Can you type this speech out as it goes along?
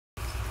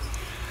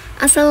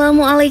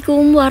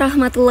Assalamualaikum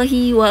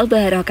warahmatullahi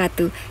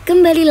wabarokatuh.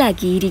 Kembali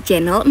lagi di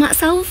channel Mak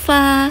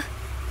Saufa.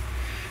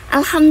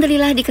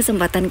 Alhamdulillah di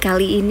kesempatan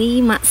kali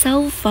ini Mak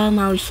Saufa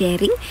mau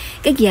sharing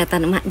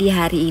kegiatan emak di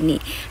hari ini.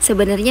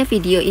 Sebenarnya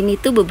video ini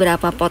tuh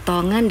beberapa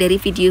potongan dari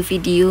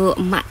video-video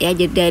emak ya,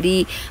 jadi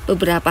dari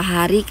beberapa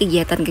hari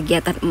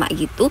kegiatan-kegiatan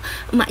emak gitu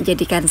emak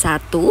jadikan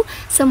satu.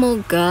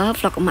 Semoga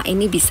vlog emak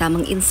ini bisa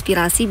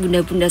menginspirasi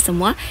bunda-bunda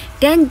semua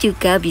dan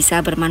juga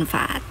bisa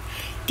bermanfaat.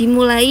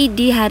 Dimulai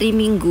di hari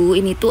Minggu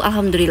ini tuh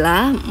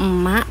alhamdulillah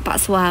emak, pak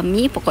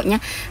suami,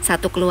 pokoknya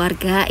satu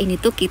keluarga ini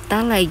tuh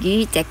kita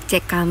lagi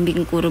cek-cek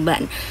kambing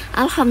kurban.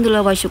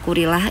 Alhamdulillah wa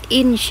syukurillah,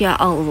 insya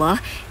Allah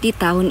di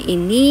tahun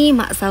ini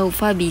Mak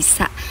Saufa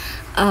bisa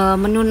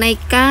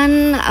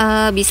menunaikan,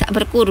 bisa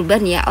berkurban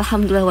ya.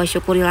 Alhamdulillah wa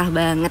syukurillah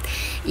banget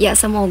ya.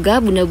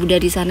 Semoga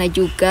bunda-bunda di sana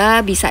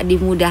juga bisa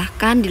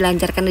dimudahkan,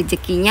 dilancarkan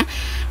rezekinya,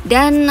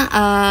 dan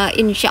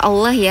insya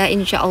Allah ya,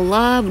 insya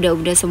Allah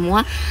bunda-bunda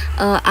semua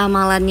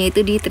amalannya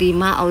itu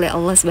diterima oleh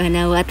Allah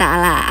Subhanahu wa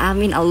Ta'ala.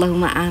 Amin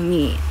Allahumma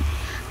amin.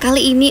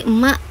 Kali ini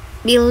emak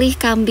pilih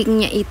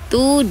kambingnya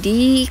itu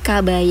di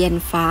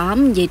Kabayan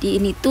Farm. Jadi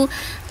ini tuh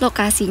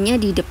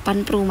lokasinya di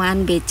depan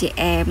perumahan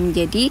BCM.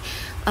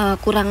 Jadi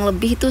kurang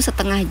lebih tuh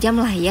setengah jam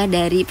lah ya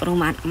dari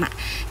perumahan emak.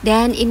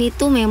 Dan ini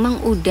tuh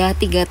memang udah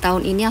 3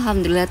 tahun ini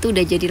alhamdulillah tuh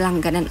udah jadi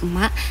langganan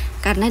emak,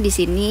 karena di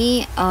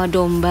sini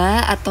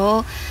domba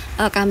atau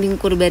kambing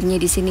kurbannya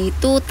di sini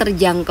itu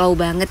terjangkau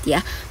banget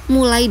ya.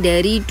 Mulai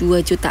dari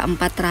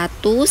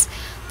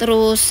 2.400.000,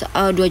 terus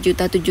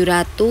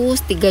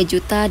 2.700.000, 3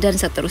 juta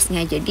dan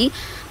seterusnya. Jadi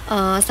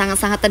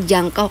sangat-sangat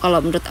terjangkau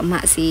kalau menurut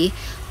emak sih.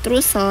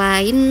 Terus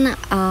selain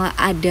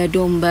ada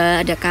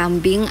domba, ada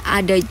kambing,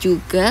 ada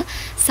juga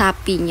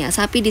sapinya.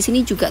 Sapi di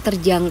sini juga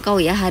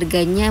terjangkau ya,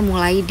 harganya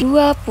mulai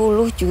 20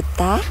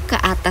 juta ke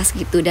atas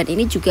gitu. Dan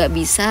ini juga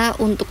bisa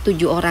untuk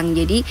 7 orang.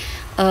 Jadi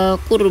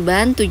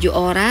kurban 7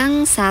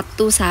 orang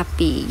 1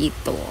 sapi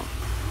gitu.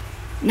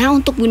 Nah,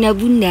 untuk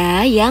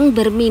bunda-bunda yang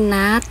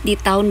berminat di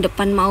tahun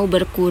depan mau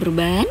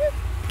berkurban,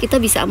 kita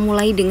bisa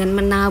mulai dengan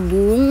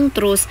menabung.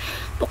 Terus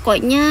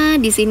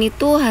pokoknya di sini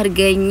tuh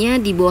harganya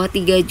di bawah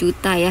 3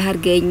 juta ya,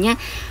 harganya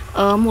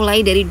mulai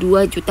dari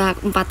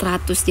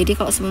 2.400.000. Jadi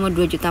kalau semua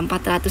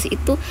 2.400.000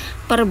 itu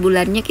per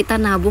bulannya kita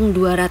nabung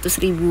 200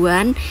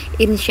 ribuan,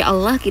 insya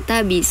Allah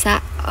kita bisa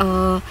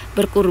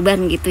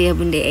berkurban gitu ya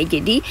bunda ya.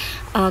 Jadi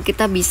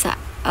kita bisa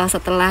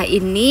setelah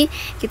ini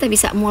kita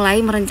bisa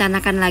mulai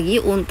merencanakan lagi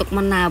untuk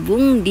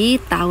menabung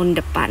di tahun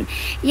depan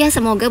ya.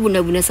 Semoga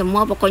bunda-bunda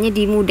semua pokoknya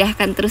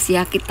dimudahkan terus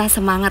ya, kita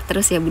semangat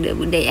terus ya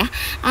bunda-bunda ya.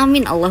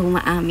 Amin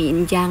Allahumma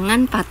amin,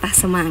 jangan patah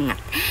semangat.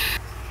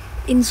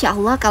 Insya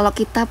Allah kalau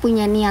kita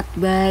punya niat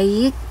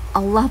baik,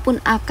 Allah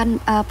pun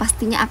akan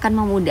pastinya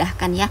akan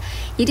memudahkan ya.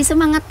 Jadi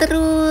semangat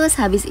terus.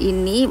 Habis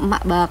ini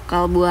emak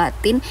bakal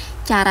buatin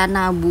cara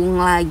nabung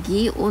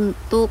lagi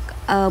untuk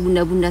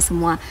bunda-bunda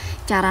semua,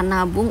 cara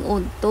nabung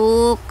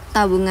untuk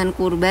tabungan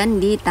kurban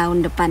di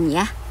tahun depan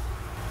ya.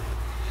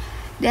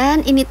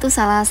 Dan ini tuh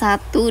salah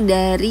satu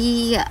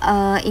dari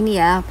ini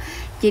ya.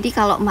 Jadi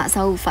kalau Mak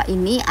Saufa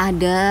ini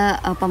ada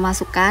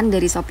pemasukan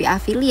dari Shopee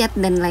affiliate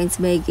dan lain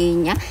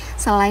sebagainya.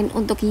 Selain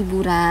untuk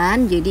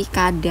hiburan, jadi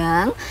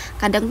kadang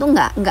tuh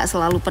nggak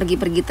selalu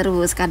pergi-pergi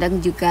terus. Kadang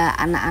juga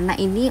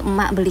anak-anak ini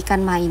emak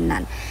belikan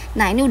mainan.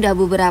 Nah ini udah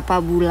beberapa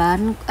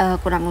bulan,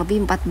 kurang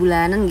lebih 4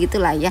 bulanan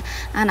gitulah ya.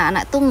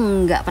 Anak-anak tuh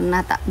nggak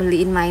pernah tak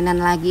beliin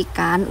mainan lagi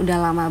kan, udah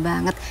lama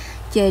banget.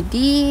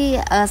 Jadi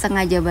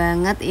sengaja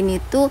banget ini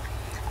tuh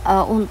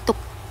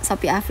untuk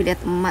Shopee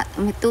affiliate emak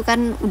itu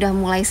kan udah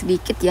mulai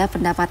sedikit ya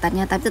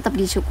pendapatannya, tapi tetap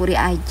disyukuri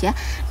aja.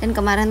 Dan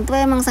kemarin tuh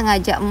emang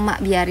sengaja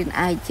emak biarin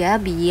aja,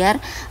 biar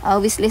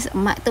wishlist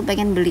emak itu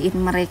pengen beliin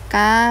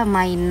mereka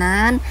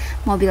mainan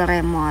mobil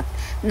remote.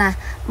 Nah,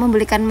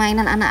 membelikan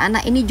mainan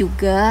anak-anak ini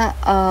juga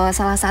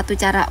salah satu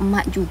cara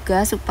emak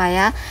juga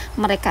supaya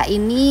mereka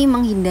ini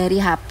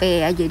menghindari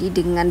HP ya. Jadi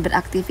dengan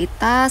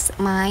beraktivitas,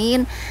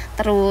 main,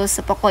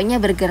 terus pokoknya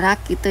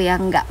bergerak gitu ya,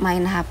 nggak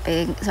main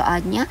HP.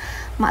 Soalnya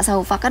Mak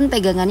Saufa kan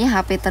pegangannya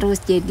HP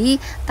terus, jadi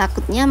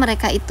takutnya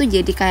mereka itu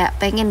jadi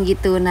kayak pengen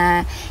gitu.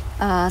 Nah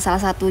salah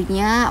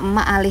satunya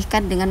emak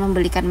alihkan dengan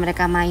membelikan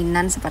mereka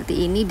mainan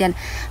seperti ini. Dan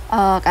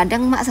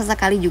kadang emak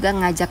sesekali juga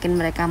ngajakin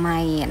mereka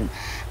main.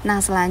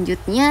 Nah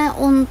selanjutnya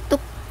untuk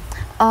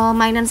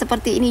mainan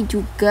seperti ini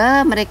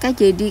juga mereka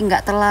jadi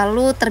nggak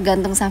terlalu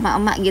tergantung sama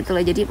emak gitu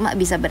loh. Jadi emak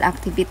bisa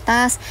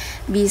beraktivitas,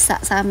 bisa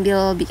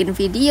sambil bikin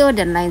video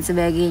dan lain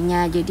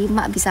sebagainya. Jadi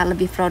emak bisa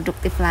lebih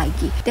produktif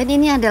lagi. Dan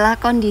ini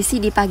adalah kondisi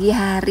di pagi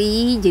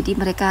hari. Jadi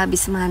mereka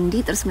habis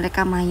mandi terus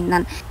mereka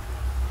mainan.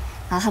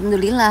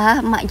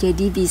 Alhamdulillah emak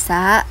jadi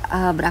bisa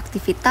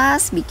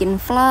beraktivitas, bikin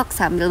vlog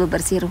sambil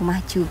bebersih rumah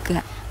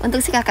juga.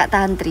 Untuk si kakak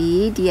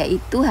tantri, dia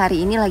itu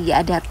hari ini lagi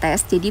ada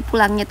tes, jadi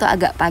pulangnya tuh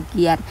agak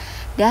pagian.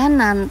 Dan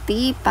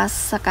nanti pas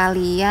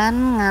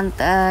sekalian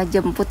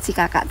jemput si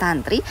kakak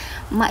tantri,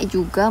 emak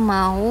juga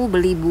mau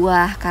beli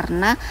buah.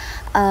 Karena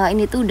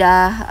ini tuh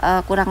udah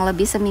kurang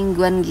lebih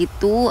semingguan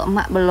gitu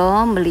emak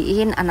belum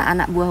beliin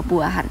anak-anak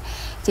buah-buahan.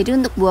 Jadi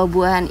untuk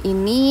buah-buahan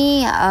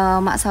ini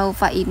Mak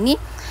Saufa ini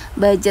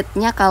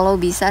budgetnya kalau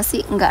bisa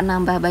sih nggak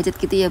nambah budget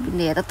gitu ya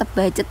bunda ya, tetap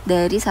budget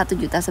dari 1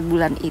 juta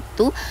sebulan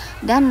itu,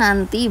 dan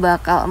nanti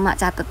bakal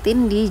emak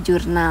catetin di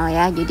jurnal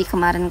ya. Jadi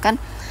kemarin kan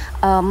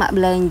emak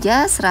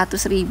belanja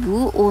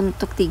 100.000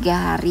 untuk 3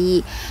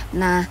 hari.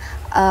 Nah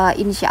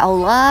insya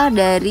Allah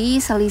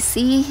dari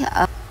selisih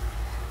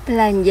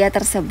belanja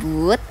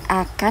tersebut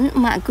akan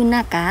emak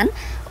gunakan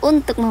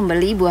untuk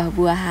membeli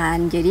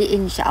buah-buahan. Jadi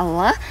insya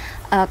Allah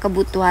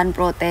kebutuhan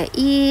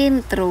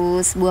protein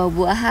terus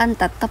buah-buahan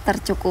tetap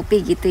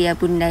tercukupi gitu ya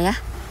bunda ya.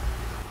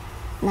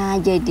 Nah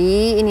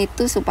jadi ini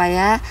tuh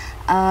supaya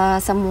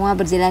semua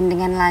berjalan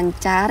dengan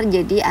lancar.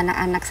 Jadi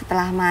anak-anak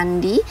setelah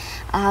mandi,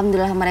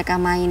 alhamdulillah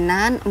mereka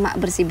mainan, emak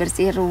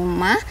bersih-bersih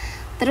rumah.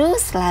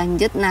 Terus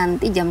lanjut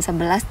nanti jam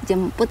 11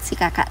 jemput si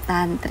kakak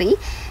tantri,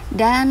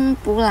 dan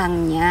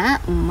pulangnya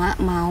emak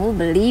mau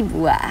beli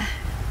buah.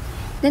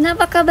 Dan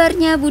apa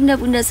kabarnya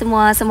bunda-bunda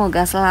semua?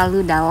 Semoga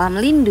selalu dalam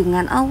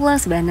lindungan Allah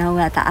Subhanahu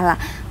wa taala.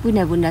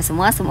 Bunda-bunda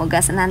semua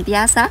semoga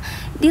senantiasa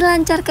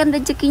dilancarkan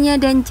rezekinya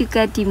dan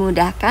juga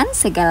dimudahkan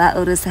segala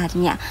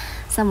urusannya.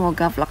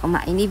 Semoga vlog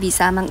emak ini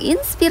bisa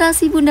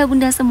menginspirasi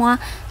bunda-bunda semua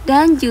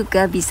dan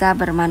juga bisa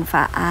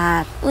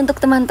bermanfaat.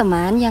 Untuk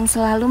teman-teman yang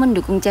selalu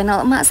mendukung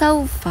channel Emak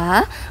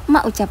Saufa,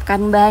 emak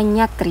ucapkan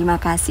banyak terima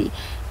kasih.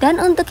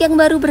 Dan untuk yang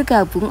baru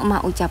bergabung,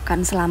 emak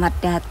ucapkan selamat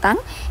datang.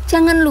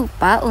 Jangan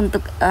lupa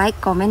untuk like,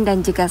 komen,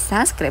 dan juga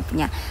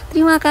subscribe-nya.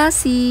 Terima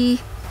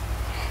kasih.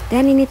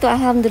 Dan ini tuh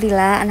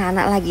alhamdulillah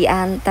anak-anak lagi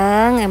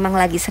anteng, emang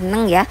lagi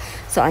seneng ya.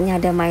 Soalnya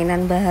ada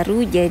mainan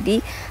baru,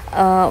 jadi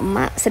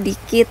emak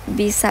sedikit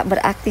bisa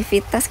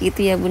beraktivitas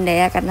gitu ya bunda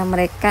ya, karena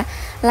mereka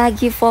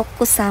lagi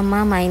fokus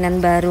sama mainan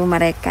baru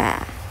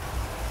mereka.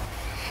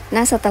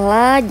 Nah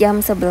setelah jam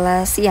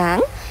 11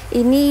 siang,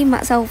 ini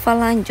Mak Saufa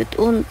lanjut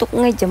untuk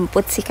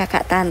ngejemput si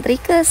kakak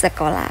tantri ke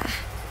sekolah.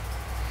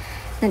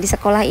 Nah di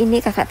sekolah ini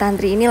kakak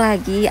tantri ini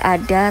lagi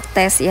ada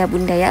tes ya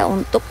bunda ya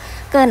untuk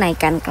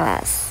kenaikan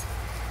kelas.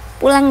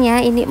 Pulangnya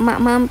ini emak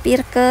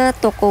mampir ke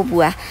toko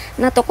buah.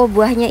 Nah toko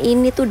buahnya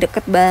ini tuh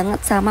deket banget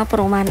sama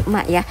perumahan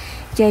emak ya.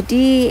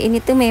 Jadi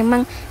ini tuh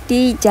memang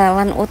di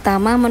jalan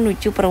utama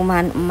menuju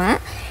perumahan emak.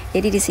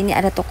 Jadi di sini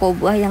ada toko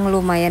buah yang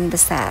lumayan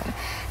besar.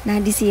 Nah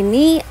di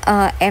sini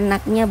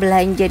enaknya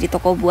belanja di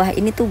toko buah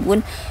ini tuh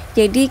bun.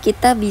 Jadi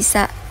kita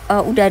bisa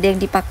udah ada yang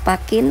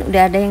dipak-pakin,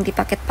 udah ada yang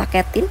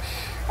dipaket-paketin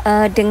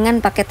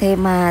dengan paket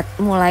hemat,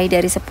 mulai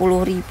dari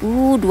 10.000,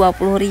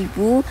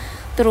 20.000,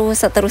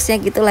 terus seterusnya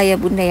gitulah ya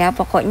bunda ya.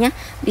 Pokoknya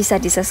bisa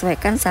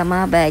disesuaikan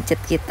sama budget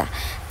kita.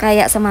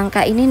 Kayak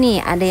semangka ini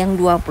nih ada yang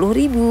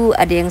 20.000,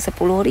 ada yang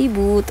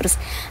 10.000, terus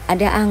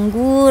ada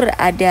anggur,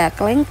 ada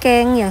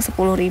kelengkeng yang 10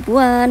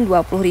 ribuan,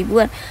 20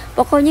 ribuan.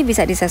 Pokoknya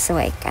bisa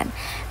disesuaikan.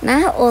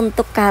 Nah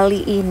untuk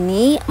kali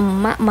ini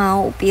emak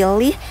mau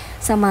pilih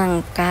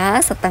semangka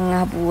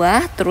setengah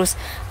buah, terus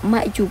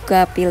emak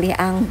juga pilih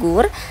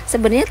anggur.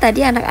 Sebenarnya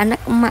tadi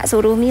anak-anak emak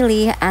suruh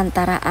milih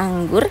antara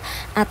anggur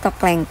atau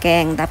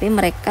kelengkeng, tapi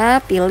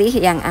mereka pilih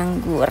yang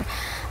anggur.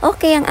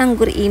 Oke, yang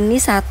anggur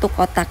ini satu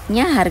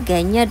kotaknya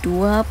harganya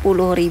 20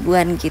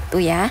 ribuan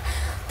gitu ya.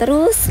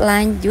 Terus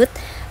lanjut,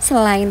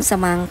 selain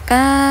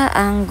semangka,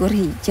 anggur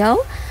hijau,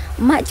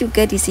 emak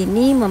juga di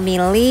sini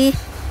memilih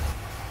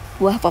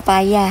buah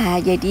pepaya.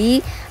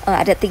 Jadi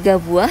ada 3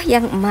 buah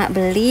yang emak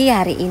beli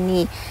hari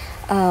ini.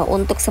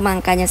 Untuk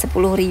semangkanya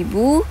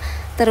 10.000,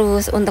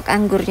 terus untuk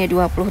anggurnya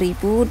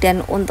 20.000,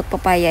 dan untuk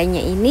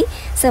pepayanya ini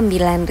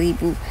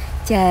 9.000.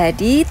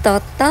 Jadi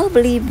total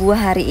beli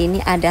buah hari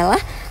ini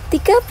adalah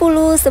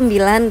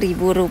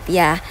 39.000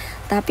 rupiah.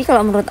 Tapi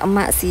kalau menurut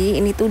emak sih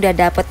ini tuh udah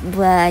dapat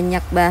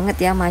banyak banget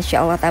ya,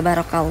 masya Allah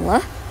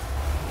tabarakallah.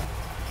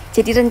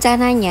 Jadi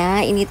rencananya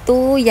ini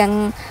tuh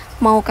yang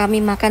mau kami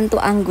makan tuh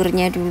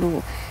anggurnya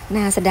dulu.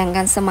 Nah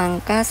sedangkan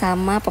semangka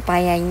sama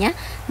pepayanya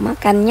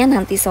makannya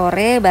nanti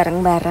sore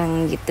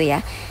bareng-bareng gitu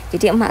ya.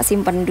 Jadi emak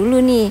simpen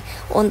dulu nih.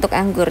 Untuk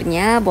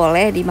anggurnya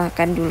boleh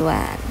dimakan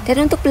duluan.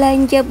 Dan untuk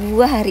belanja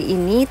buah hari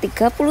ini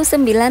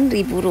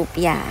 39.000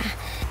 rupiah.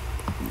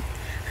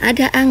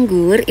 Ada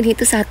anggur, ini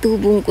tuh satu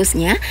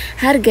bungkusnya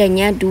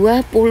harganya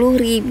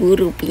 20.000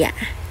 rupiah.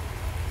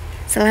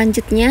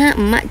 Selanjutnya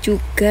emak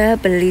juga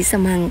beli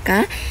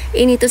semangka,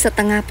 ini tuh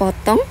setengah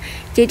potong,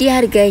 jadi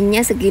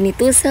harganya segini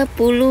tuh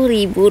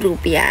 10.000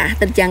 rupiah.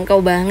 Terjangkau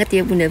banget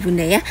ya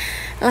bunda-bunda ya.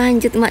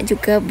 Lanjut emak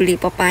juga beli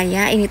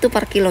pepaya, ini tuh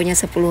per kilonya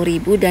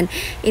 10.000, dan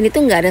ini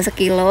tuh nggak ada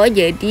sekilo,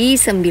 jadi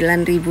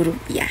 9.000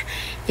 rupiah.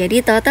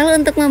 Jadi total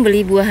untuk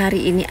membeli buah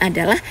hari ini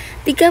adalah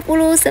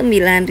 39.000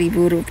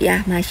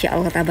 rupiah. Masya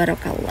Allah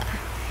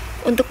tabarakallah.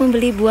 Untuk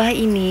membeli buah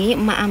ini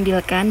emak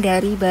ambilkan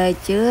dari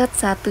budget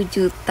 1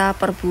 juta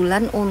per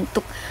bulan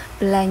untuk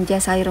belanja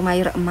sayur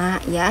mayur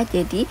emak ya.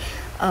 Jadi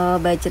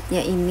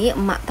budgetnya ini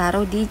emak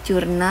taruh di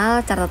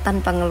jurnal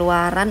catatan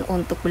pengeluaran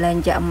untuk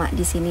belanja emak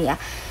di sini ya.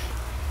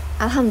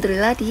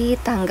 Alhamdulillah di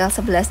tanggal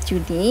 11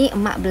 Juni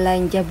emak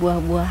belanja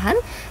buah-buahan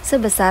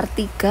sebesar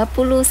 39.000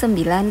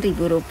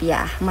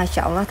 rupiah.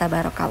 Masya Allah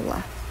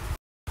tabarakallah.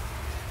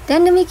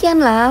 Dan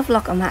demikianlah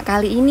vlog emak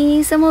kali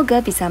ini. Semoga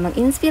bisa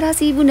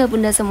menginspirasi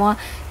bunda-bunda semua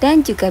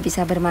dan juga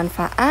bisa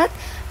bermanfaat.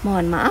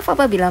 Mohon maaf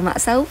apabila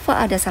mak saufa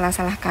ada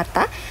salah-salah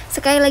kata.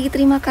 Sekali lagi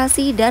terima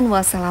kasih dan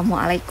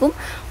wassalamualaikum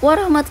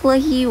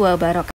warahmatullahi wabarakatuh.